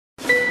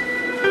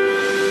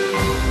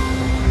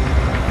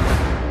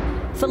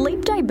For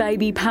Leap Day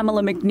baby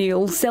Pamela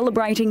McNeil,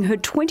 celebrating her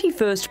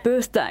 21st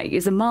birthday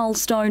is a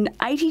milestone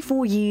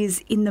 84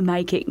 years in the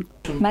making.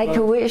 Make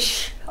a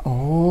wish.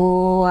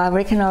 Oh, I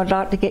reckon I'd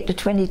like to get to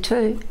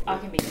 22. I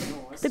can be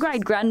yours. The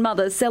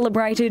great-grandmother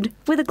celebrated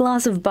with a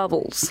glass of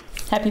bubbles.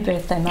 Happy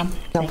birthday, Mum.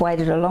 I've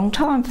waited a long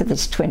time for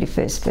this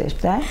 21st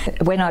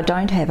birthday. When I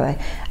don't have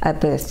a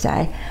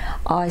birthday,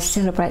 I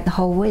celebrate the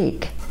whole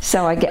week.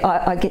 So I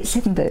get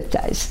 7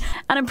 birthdays.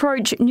 An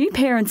approach new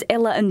parents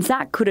Ella and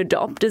Zach could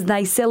adopt as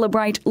they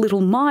celebrate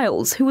little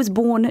Miles, who was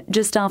born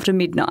just after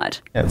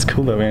midnight. Yeah, it's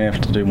cool that we only have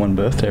to do one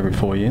birthday every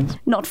 4 years.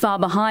 Not far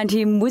behind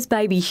him was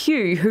baby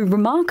Hugh, who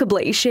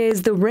remarkably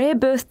shares the rare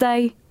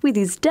birthday with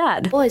his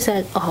dad. I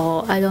said,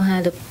 I don't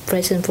have a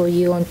present for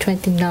you on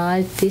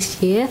 29th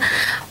this year.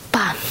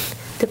 Bam!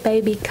 The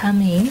baby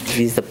coming.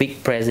 It's the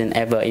big present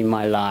ever in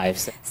my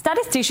life.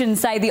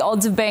 Statisticians say the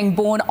odds of being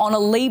born on a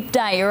leap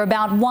day are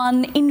about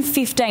 1 in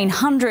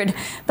 1,500.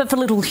 But for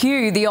little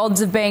Hugh, the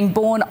odds of being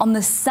born on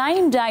the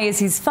same day as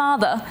his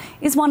father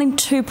is 1 in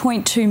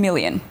 2.2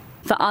 million.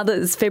 For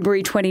others,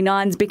 February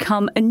 29's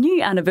become a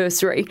new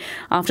anniversary.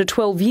 After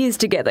 12 years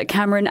together,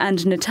 Cameron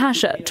and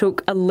Natasha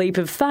took a leap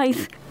of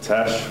faith.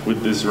 Tash,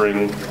 with this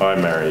ring, I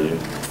marry you.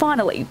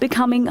 Finally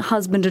becoming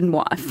husband and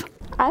wife.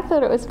 I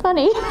thought it was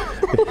funny.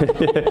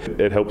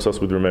 It helps us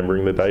with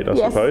remembering the date, I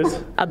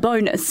suppose. A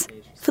bonus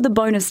for the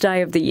bonus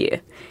day of the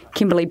year.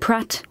 Kimberly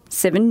Pratt,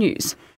 7 News.